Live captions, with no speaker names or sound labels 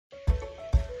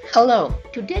Hello,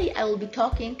 today I will be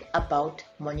talking about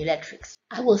Monilethrix.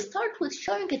 I will start with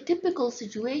showing a typical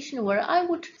situation where I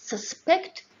would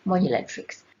suspect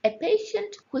Monilethrix. A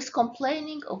patient who is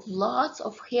complaining of lots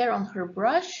of hair on her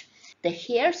brush, the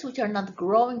hairs which are not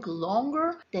growing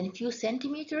longer than a few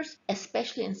centimeters,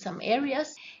 especially in some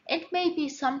areas, and maybe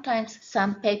sometimes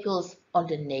some papules on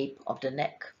the nape of the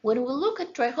neck. When we look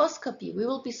at trichoscopy, we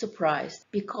will be surprised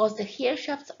because the hair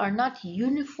shafts are not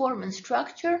uniform in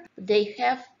structure, they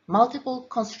have multiple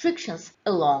constrictions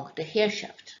along the hair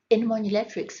shaft. In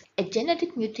Monilethrix, a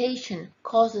genetic mutation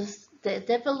causes the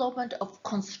development of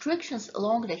constrictions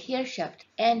along the hair shaft,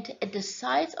 and at the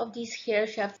sides of these hair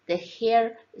shafts the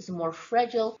hair is more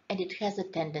fragile and it has a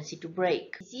tendency to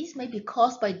break. Disease may be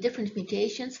caused by different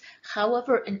mutations,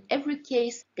 however in every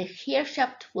case the hair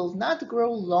shaft will not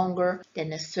grow longer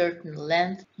than a certain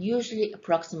length, usually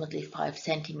approximately 5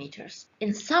 centimeters.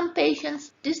 In some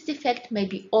patients this defect may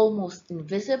be almost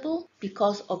invisible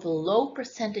because of a low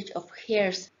percentage of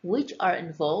hairs which are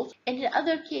involved, and in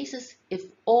other cases, if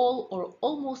all or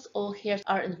almost all hairs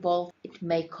are involved, it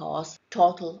may cause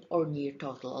total or near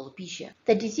total alopecia.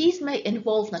 The disease may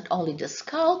involve not only the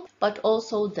scalp, but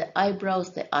also the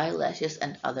eyebrows, the eyelashes,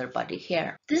 and other body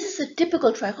hair. This is a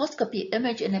typical trichoscopy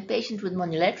image in a patient with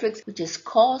Monilethrix, which is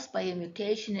caused by a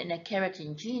mutation in a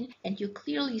keratin gene, and you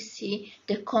clearly see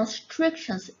the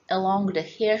constrictions along the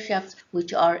hair shafts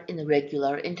which are in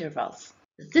regular intervals.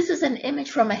 This is an image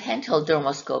from a handheld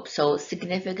dermoscope, so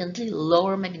significantly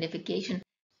lower magnification.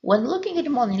 When looking at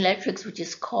Monilethrix, which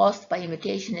is caused by a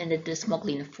mutation in the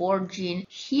desmoglein 4 gene,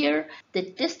 here the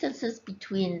distances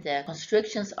between the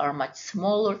constrictions are much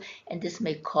smaller, and this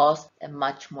may cause a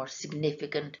much more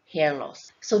significant hair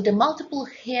loss. So the multiple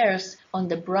hairs on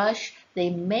the brush, they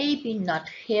may be not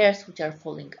hairs which are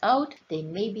falling out, they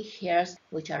may be hairs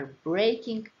which are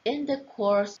breaking in the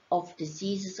course of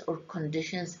diseases or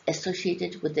conditions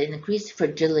associated with the increased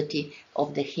fragility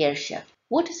of the hair shaft.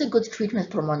 What is a good treatment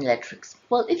for Monilethrix?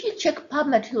 Well, if you check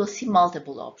PubMed, you will see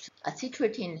multiple options: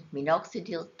 acitretin,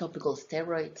 minoxidil, topical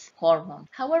steroids, hormone.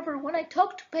 However, when I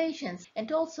talk to patients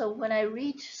and also when I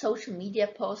read social media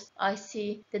posts, I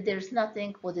see that there's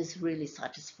nothing what is really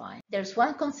satisfying. There's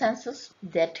one consensus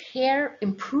that hair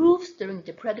improves during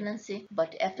the pregnancy,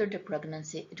 but after the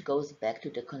pregnancy it goes back to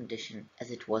the condition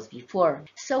as it was before.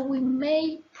 So we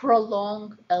may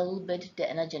prolong a little bit the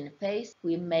anagen phase,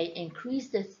 we may increase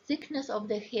the thickness of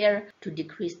the hair to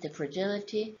decrease the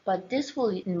fragility, but this will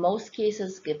in most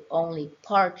cases give only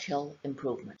partial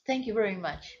improvement. Thank you very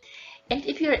much. And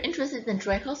if you're interested in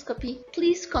trichoscopy,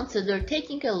 please consider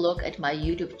taking a look at my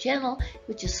YouTube channel,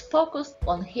 which is focused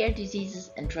on hair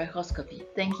diseases and trichoscopy.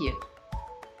 Thank you.